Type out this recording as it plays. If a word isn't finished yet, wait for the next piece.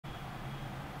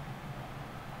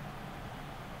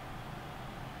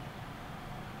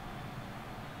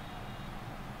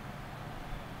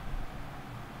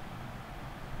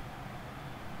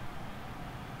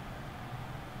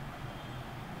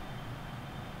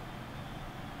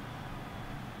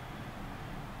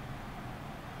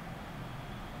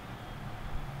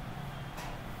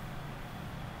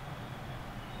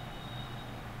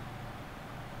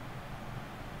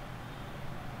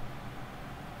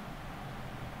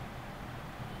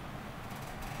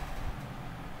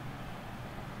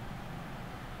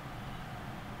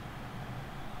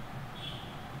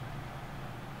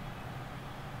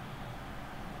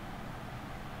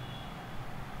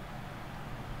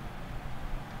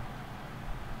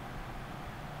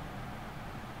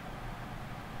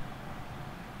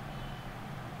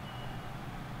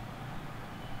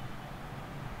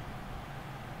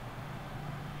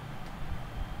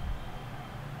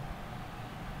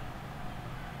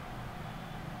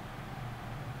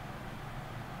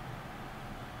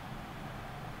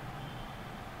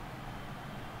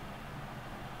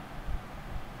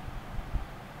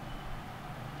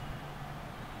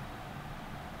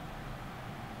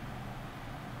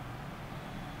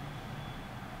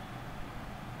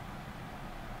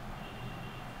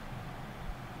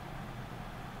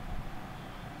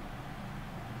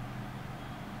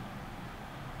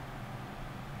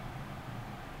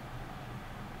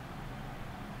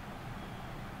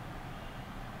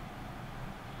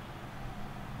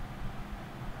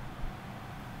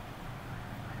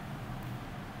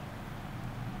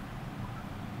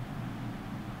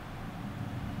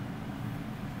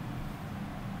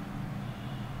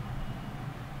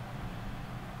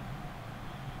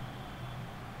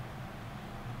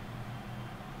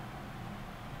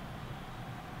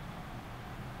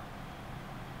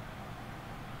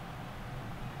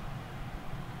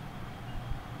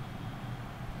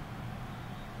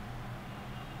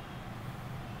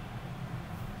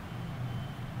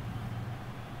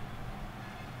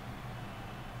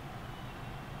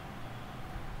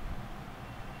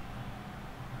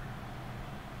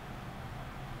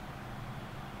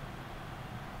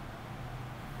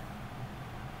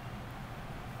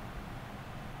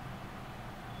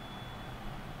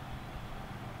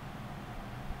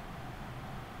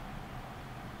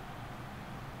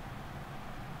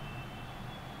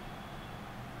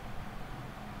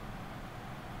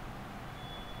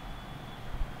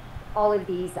all of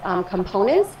these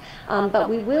components, but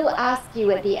we will ask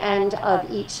you at the end of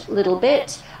each little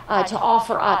bit to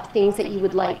offer up things that you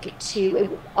would like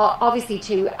to, obviously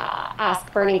to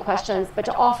ask burning questions, but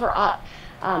to offer up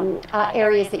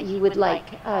areas that you would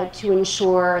like to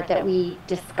ensure that we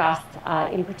discuss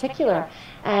in particular.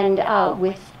 And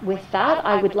with that,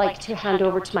 I would like to hand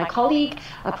over to my colleague,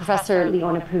 Professor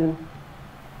Leona Poon.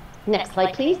 Next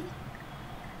slide, please.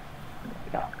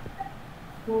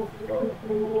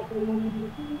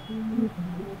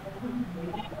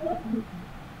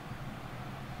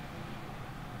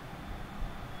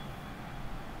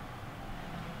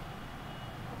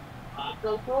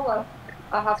 Grow taller.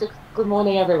 I have to. Good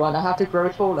morning, everyone. I have to grow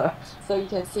taller so you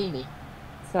can see me.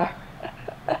 So,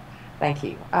 thank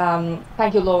you.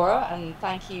 Thank you, Laura, and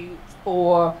thank you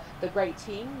for the great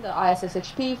team, the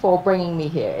ISSHP, for bringing me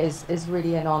here. Is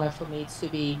really an honor for me to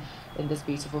be in this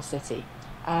beautiful city.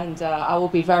 And I will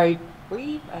be very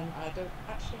brief, and I don't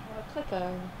actually have a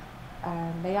clicker.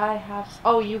 May I have?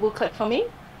 Oh, you will click for me?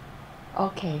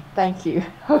 Okay, thank you.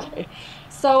 Okay,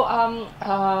 so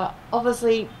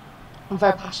obviously, I'm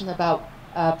very passionate about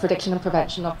prediction and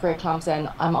prevention of preeclampsia, and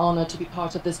I'm honored to be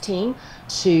part of this team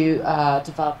to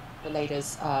develop the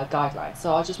latest guidelines.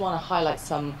 So I just want to highlight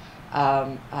some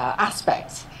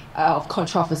aspects of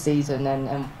controversies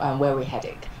and where we're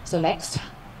heading. So next,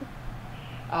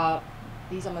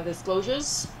 these are my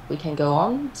disclosures. We can go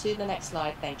on to the next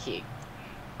slide. Thank you.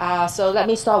 So let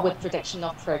me start with prediction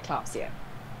of preeclampsia.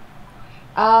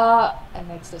 And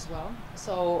next as well.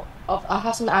 So I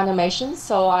have some animations,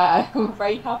 so I'm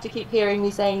afraid you have to keep hearing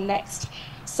me saying next.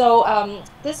 So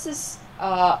this is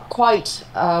quite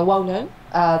well known.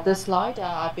 This slide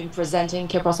I've been presenting,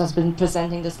 Kipros has been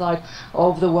presenting this slide all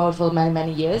over the world for many,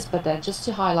 many years. But then just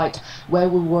to highlight where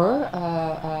we were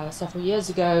several years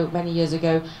ago, many years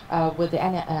ago, with the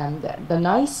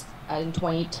NICE in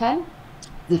 2010,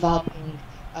 developing,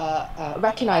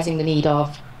 recognizing the need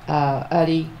of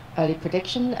early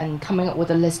prediction and coming up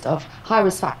with a list of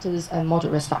high-risk factors and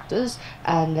moderate risk factors.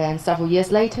 And then several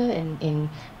years later in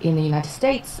the United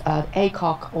States,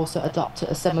 ACOG also adopted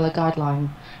a similar guideline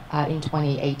in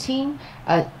 2018.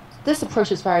 This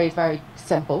approach is very, very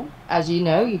simple. As you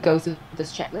know, you go through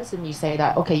this checklist and you say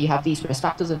that, okay, you have these risk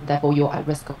factors and therefore you're at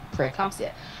risk of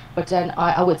preeclampsia. But then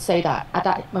I would say that at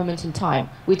that moment in time,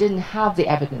 we didn't have the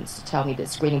evidence to tell me the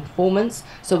screening performance.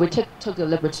 So we took the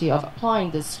liberty of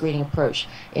applying this screening approach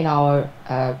in our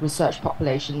research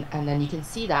population. And then you can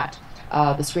see that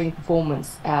the screening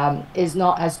performance is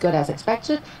not as good as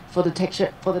expected. For the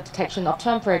detection of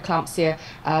term preeclampsia,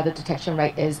 the detection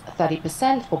rate is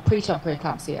 30%. For preterm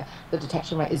preeclampsia, the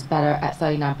detection rate is better at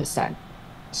 39%.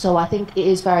 So I think it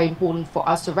is very important for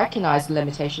us to recognize the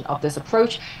limitation of this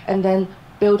approach and then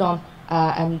build on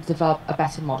and develop a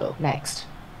better model. Next.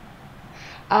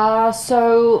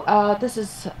 This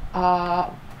is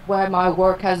where my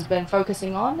work has been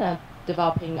focusing on,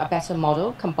 developing a better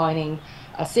model, combining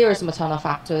a series of maternal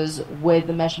factors with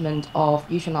the measurement of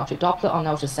uterine artery Doppler on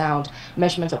ultrasound,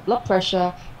 measurement of blood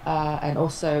pressure, and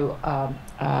also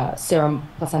serum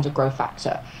placental growth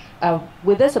factor.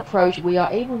 With this approach, we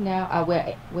are able now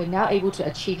we're now able to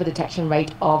achieve a detection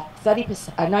rate of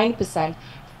 90%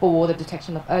 for the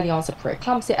detection of early onset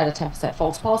preeclampsia at a 10%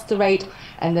 false positive rate.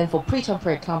 And then for preterm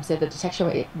preeclampsia, the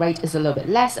detection rate is a little bit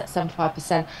less at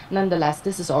 75%. Nonetheless,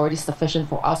 this is already sufficient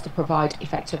for us to provide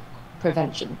effective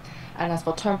prevention. And as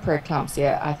for term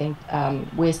preeclampsia, I think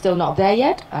we're still not there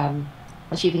yet,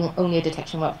 achieving only a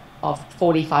detection rate of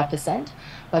 45%.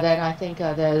 But then I think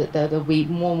there'll be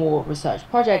more and more research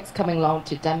projects coming along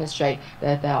to demonstrate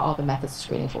that there are other methods of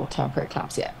screening for term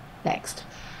preeclampsia. Next.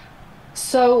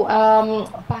 So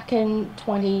back in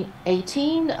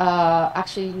 2018,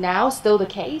 actually now still the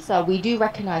case, we do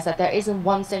recognize that there isn't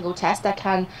one single test that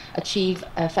can achieve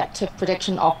effective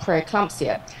prediction of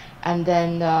preeclampsia. And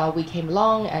then we came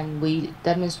along and we've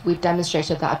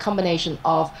demonstrated that a combination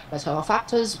of maternal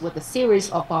factors with a series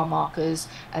of biomarkers,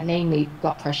 namely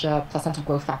blood pressure, placental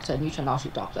growth factor, and uterine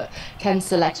artery Doppler, can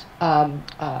select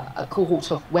a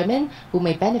cohort of women who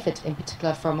may benefit in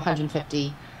particular from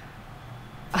 150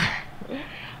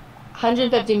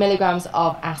 milligrams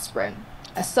of aspirin.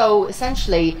 So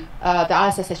essentially, the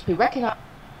ISSHP recognize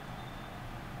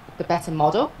the better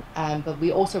model, but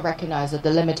we also recognize that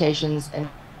the limitations in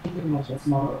this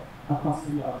model across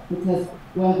the world. Because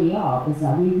where we are is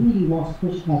that we really want to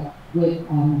push ahead with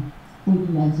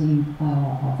implementing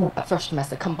a first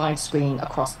semester combined screening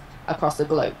across the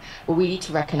globe. But we need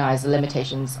to recognize the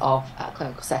limitations of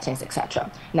clinical settings,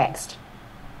 etc. Next.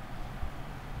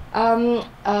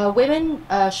 Women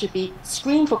should be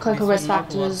screened for clinical risk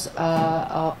factors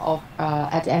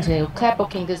at the antenatal care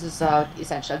booking. This is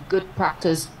essentially a good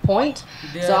practice point.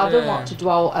 They So I don't want are to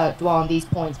dwell on these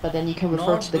points, but then you can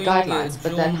refer not to the doing guidelines.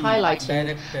 But then Zoom highlighting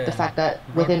direct the fact that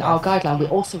within our broadcast. guideline, we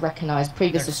also recognize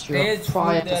previous That history of stage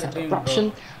prior food they are placental being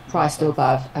abruption, prior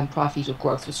stillbirth, and prior fetal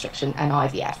growth restriction, and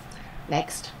IVF.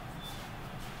 Next.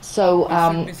 So,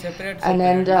 and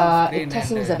then if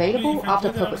testing is available after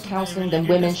appropriate counseling, then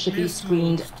women should be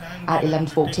screened at 11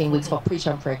 to 14 weeks for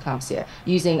preterm preeclampsia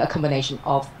using a combination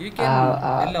of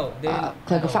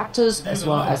clinical factors as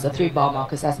well as the 3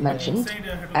 biomarkers as mentioned,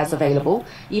 as available,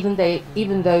 even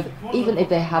if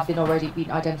they have already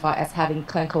been identified as having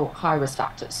clinical high risk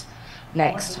factors.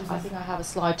 Next, I think I have a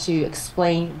slide to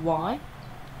explain why.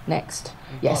 Next,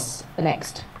 yes,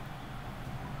 next.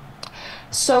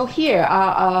 So here,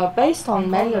 based on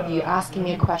many of you asking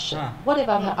me a question, what if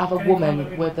I have a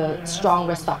woman with a strong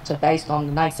risk factor based on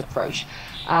the NICE approach?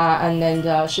 And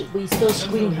then should we still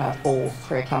screen her for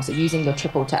preeclampsia using the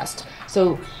triple test?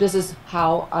 So this is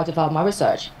how I develop my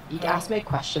research. You ask me a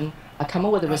question, I come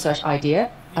up with a research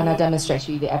idea, and I demonstrate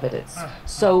to you the evidence.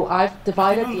 So I've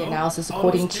divided the analysis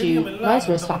according to NICE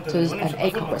risk factors and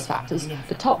ACOG risk factors.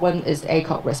 The top one is the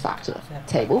ACOG risk factor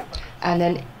table. And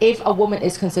then if a woman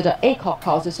is considered ACOG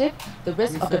positive, the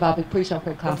risk of developing preterm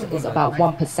preeclampsia is about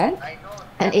 1%.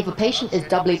 And if a patient is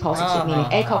doubly positive, meaning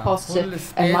ACOG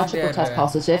positive and multiple test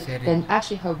positive, then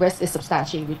actually her risk is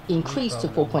substantially increased to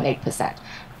 4.8%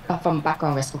 from a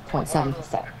background risk of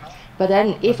 0.7%. But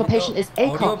then if a patient is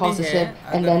ACOG positive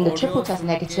and then the triple test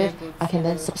negative, I can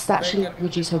then substantially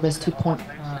reduce her risk to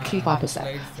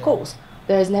 0.25%. Of course,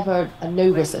 there is never a no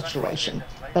risk situation,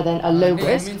 but then a low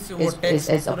risk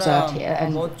is observed here,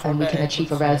 and we can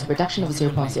achieve a relative reduction of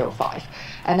 0.05.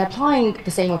 And applying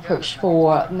the same approach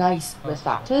for NICE risk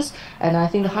factors, and I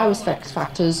think the high risk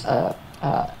factors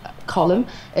column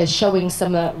is showing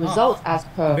similar results as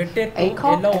per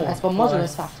ACOG, and as for moderate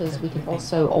risk factors, we can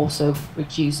also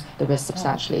reduce the risk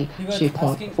substantially to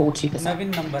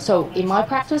 0.42%. So in my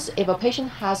practice, if a patient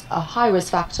has a high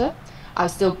risk factor, I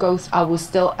will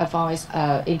still advise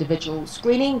individual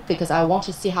screening because I want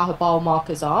to see how her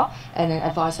biomarkers are and then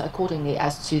advise her accordingly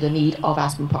as to the need of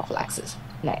aspirin prophylaxis.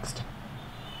 Next.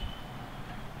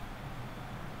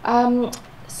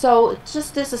 So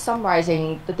just this is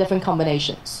summarizing the different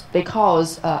combinations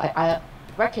because I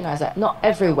recognize that not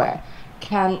everywhere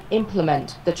can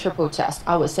implement the triple test.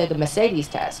 I would say the Mercedes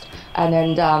test. And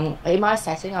then in my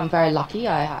setting, I'm very lucky.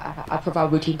 I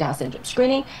provide routine Down syndrome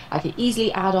screening. I can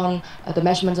easily add on the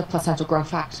measurement of placental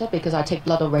growth factor because I take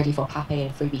blood already for PAPA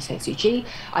and 3B6CG.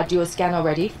 I do a scan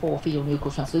already for fetal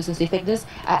nuchal translucency thickness.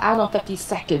 I add on 50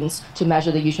 seconds to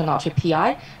measure the uterine artery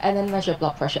PI and then measure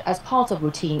blood pressure as part of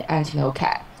routine antenatal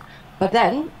care. But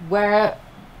then where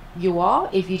you are,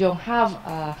 if you don't have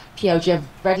PLG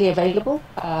readily available,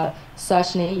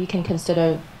 certainly you can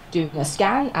consider doing a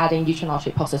scan, adding uterine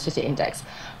artery positivity index.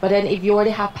 But then if you already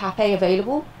have PAPA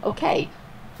available, okay,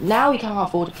 now you can't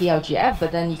afford a PLGF,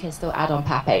 but then you can still add on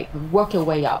PAPA, work your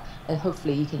way up, and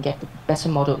hopefully you can get the better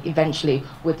model eventually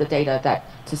with the data that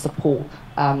to support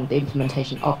the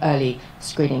implementation of early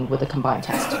screening with a combined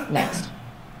test. Next.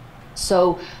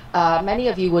 So many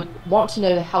of you would want to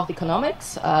know the health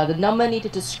economics. The number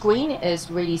needed to screen is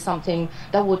really something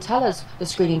that will tell us the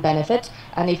screening benefit.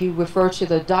 And if you refer to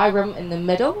the diagram in the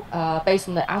middle, based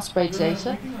on the aspirate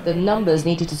data, the numbers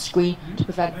needed to screen to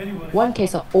prevent one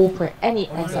case of any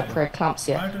onset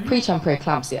preeclampsia, preterm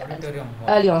preeclampsia, and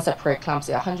early onset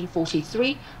preeclampsia,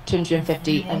 143,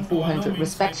 250, and 400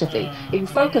 respectively. If you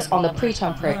focus on the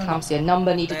preterm preeclampsia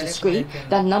number needed to screen,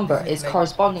 that number is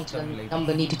corresponding to the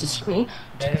number needed to screen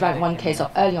to prevent one case of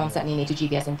early onset neonatal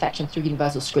GBS infection through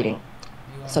universal screening.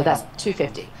 So that's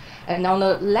 250. And on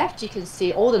the left, you can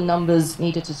see all the numbers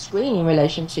needed to screen in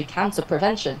relation to cancer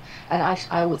prevention. And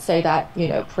I would say that,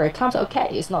 preeclampsia, okay,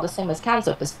 it's not the same as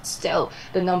cancer, but still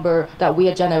the number that we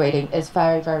are generating is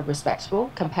very, very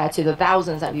respectable compared to the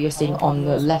thousands that we are seeing on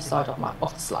the left side of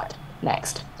the slide.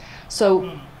 Next.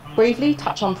 So briefly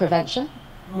touch on prevention.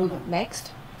 Move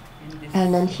next.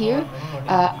 And then here,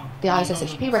 the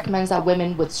ISSHP recommends that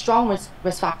women with strong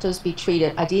risk factors be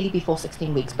treated ideally before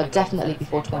 16 weeks, but definitely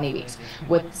before 20 weeks,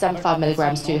 with 75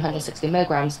 milligrams to 160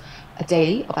 milligrams a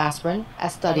day of aspirin,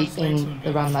 as studied in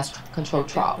the randomized controlled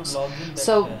trials.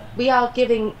 So we are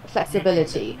giving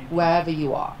flexibility wherever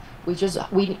you are. Because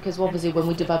obviously when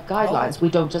we develop guidelines, we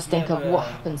don't just think of what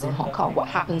happens in Hong Kong, what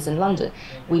happens in London.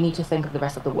 We need to think of the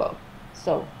rest of the world.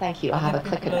 So thank you. I have a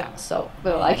clicker now, so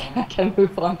feel like I can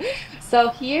move on. So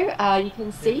here you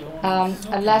can see,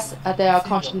 unless there are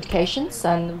contraindications,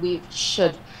 and we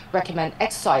should recommend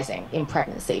exercising in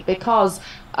pregnancy, because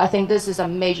I think this is a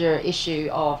major issue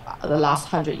of the last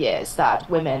 100 years, that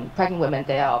pregnant women,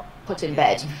 they are put in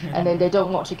bed and then they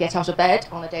don't want to get out of bed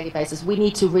on a daily basis. We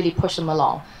need to really push them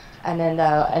along. And then,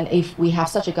 and if we have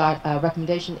such a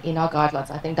recommendation in our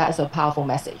guidelines, I think that is a powerful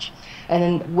message. And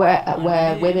then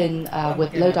where women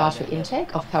with low dietary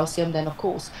intake of calcium, then of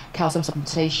course calcium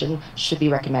supplementation should be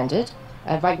recommended.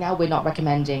 Right now, we're not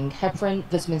recommending heparin,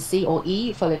 vitamin C or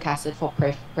E, folic acid for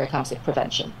preeclampsia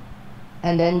prevention.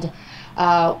 And then,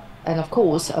 and of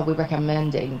course, we're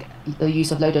recommending the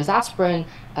use of low-dose aspirin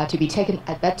to be taken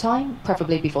at bedtime,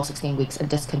 preferably before 16 weeks, and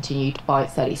discontinued by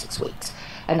 36 weeks.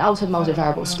 And after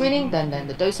multivariable screening, then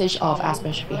the dosage of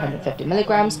aspirin should be 150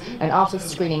 milligrams. And after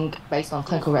screening based on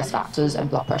clinical risk factors and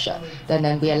blood pressure,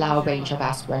 then we allow a range of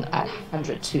aspirin at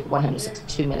 100 to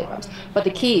 162 milligrams. But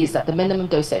the key is that the minimum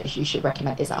dosage you should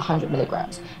recommend is 100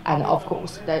 milligrams. And of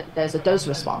course, there's a dose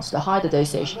response. The higher the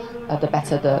dosage, the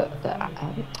better the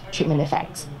treatment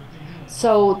effects.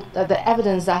 So the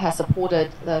evidence that has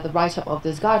supported the write-up of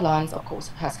these guidelines, of course,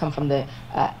 has come from the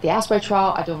ASPRE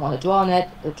trial. I don't want to dwell on it.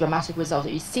 The dramatic results,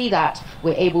 you see that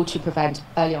we're able to prevent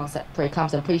early onset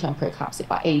preeclampsia and preterm preeclampsia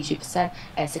by 82%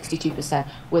 and 62%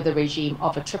 with a regime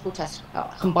of a triple test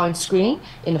combined screening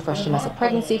in the first trimester of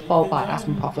pregnancy, followed by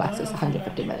aspirin prophylaxis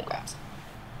 150 milligrams.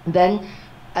 Then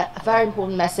a very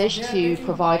important message to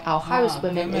provide our high-risk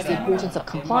women is the importance of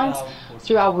compliance.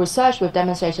 Through our research, we've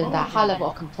demonstrated that high level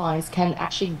of compliance can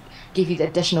actually give you the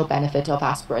additional benefit of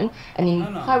aspirin. And in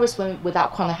high-risk women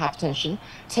without chronic hypertension,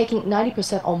 taking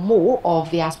 90% or more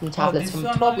of the aspirin tablets from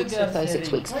 12 weeks to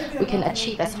 36 weeks, we can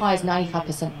achieve as high as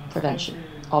 95% prevention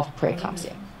of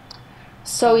preeclampsia.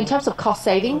 So in terms of cost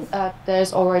saving,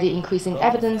 there's already increasing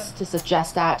evidence to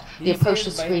suggest that the approach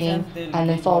to screening and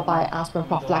then followed by aspirin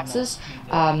prophylaxis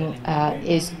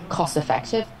is cost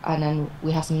effective. And then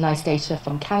we have some nice data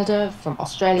from Canada, from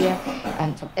Australia,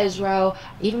 and from Israel,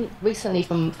 even recently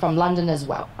from London as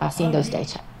well. I've seen those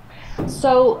data.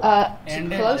 So to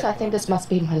close, I think this must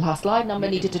be my last slide. Number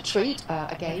needed to treat.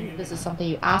 Again, this is something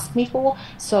you asked me for.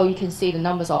 So you can see the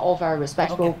numbers are all very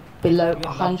respectable. Below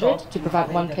 100 to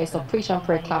prevent one case of preterm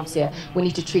preeclampsia, we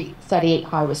need to treat 38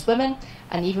 high-risk women.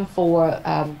 And even for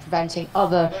preventing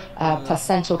other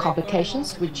placental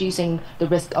complications, reducing the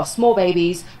risk of small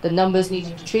babies, the numbers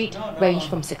needed to treat range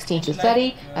from 16 to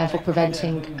 30. And for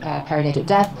preventing perinatal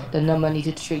death, the number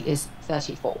needed to treat is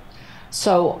 34.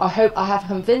 So I hope I have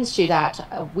convinced you that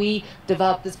we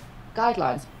developed these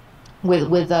guidelines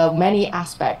with many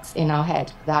aspects in our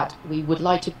head that we would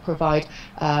like to provide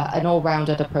an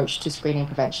all-rounded approach to screening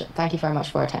prevention. Thank you very much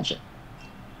for your attention.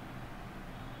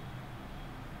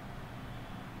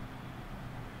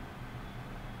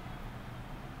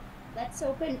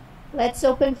 Let's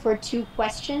open for 2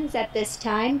 questions at this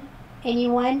time.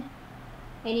 Anyone?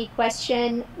 Any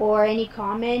question or any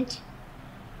comment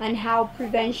on how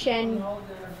prevention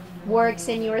works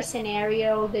in your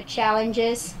scenario, the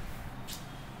challenges?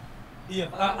 Yeah,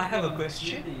 I have a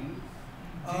question.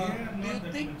 Do you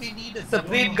think we need a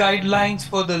separate guidelines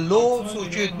for the low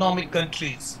socioeconomic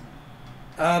countries?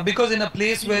 Because in a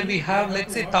place where we have,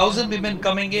 let's say, 1,000 women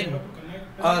coming in,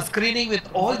 screening with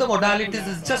all the modalities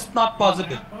is just not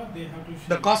possible.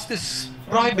 The cost is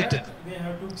prohibitive.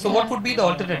 So what would be the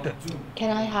alternative?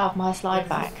 Can I have my slide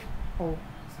back? Or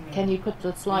can you put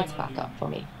the slides back up for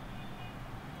me?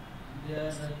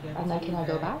 And then can I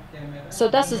go back? So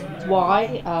this is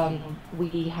why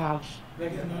we have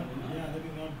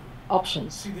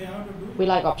options. We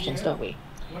like options, don't we?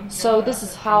 So this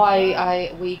is how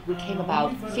we came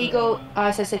about. FIGO,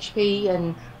 ISSHP,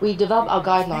 and we developed our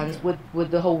guidelines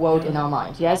with the whole world in our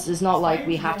mind. Yes, it's not like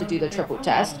we have to do the triple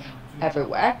test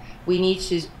everywhere. We need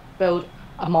to build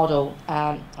a model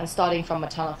and starting from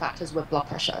maternal factors with blood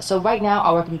pressure. So right now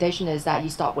our recommendation is that you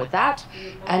start with that,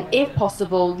 and if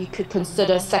possible you could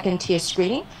consider second-tier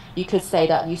screening. You could say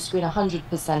that you screen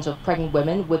 100% of pregnant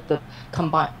women with the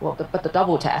combined, but the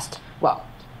double test,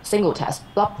 single test,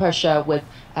 blood pressure with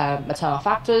maternal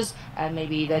factors, and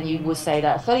maybe then you would say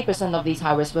that 30% of these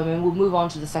high-risk women will move on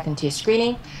to the second-tier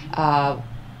screening.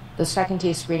 The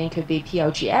second-tier screening could be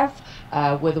PLGF,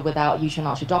 with or without uterine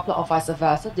artery-Doppler, or vice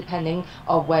versa, depending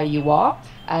on where you are.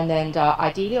 And then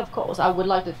ideally, of course, I would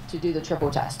like to do the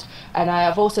triple test. And I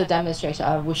have also demonstrated,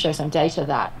 I will show some data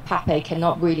that PAPE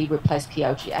cannot really replace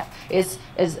PLGF.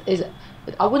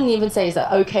 I wouldn't even say it's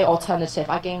an okay alternative.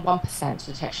 I gain 1%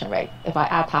 detection rate if I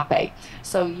add PAP-A.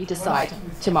 So you decide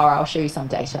tomorrow. I'll show you some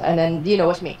data, and then you know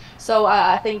what I mean. So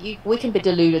I think we can be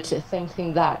deluded to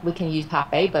thinking that we can use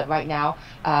PAP-A, but right now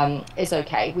it's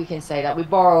okay. We can say that we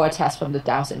borrow a test from the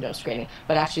Down syndrome screening,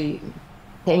 but actually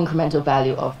the incremental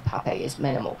value of PAP-A is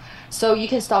minimal. So you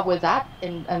can start with that,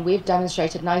 and we've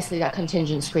demonstrated nicely that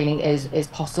contingent screening is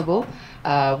possible,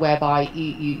 whereby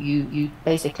you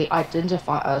basically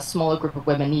identify a smaller group of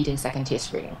women needing second-tier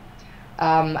screening.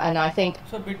 And I think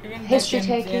history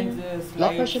taking,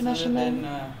 blood pressure measurement,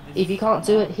 if you can't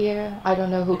do it here, I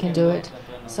don't know who can do it.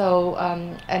 So,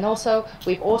 and also,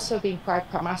 we've also been quite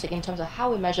pragmatic in terms of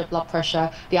how we measure blood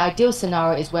pressure. The ideal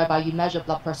scenario is whereby you measure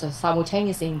blood pressure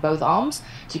simultaneously in both arms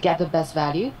to get the best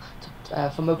value.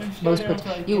 For most,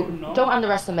 you don't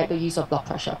underestimate the use of blood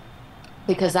pressure,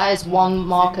 because that is one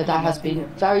marker that has been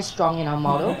very strong in our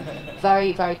model,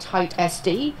 very, very tight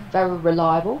SD, very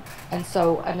reliable. And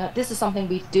so, this is something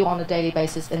we do on a daily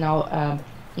basis in our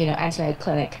antenatal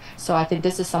clinic. So I think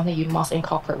this is something you must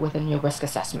incorporate within your risk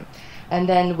assessment. And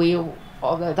then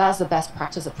although that's the best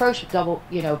practice approach, double,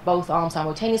 both arms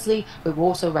simultaneously, we're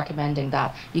also recommending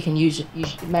that you can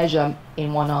measure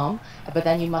in one arm, but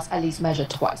then you must at least measure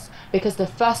twice, because the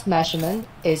first measurement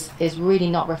is really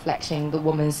not reflecting the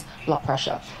woman's blood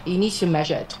pressure. You need to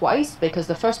measure it twice, because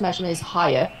the first measurement is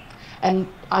higher, and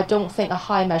I don't think a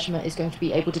high measurement is going to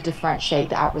be able to differentiate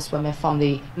the at-risk women from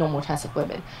the normal intensive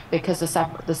women, because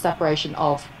the separation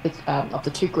of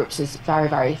the two groups is very,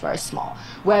 very, very small.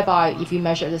 Whereby if you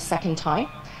measure the second time,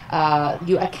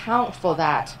 you account for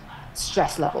that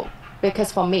stress level.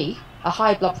 Because for me, a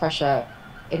high blood pressure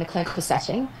in a clinical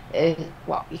setting,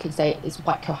 you can say it's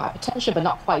white coat hypertension, but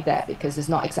not quite there, because it's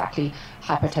not exactly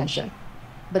hypertension.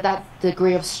 But that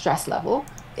degree of stress level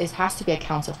has to be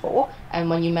accounted for. And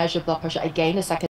when you measure blood pressure again, the second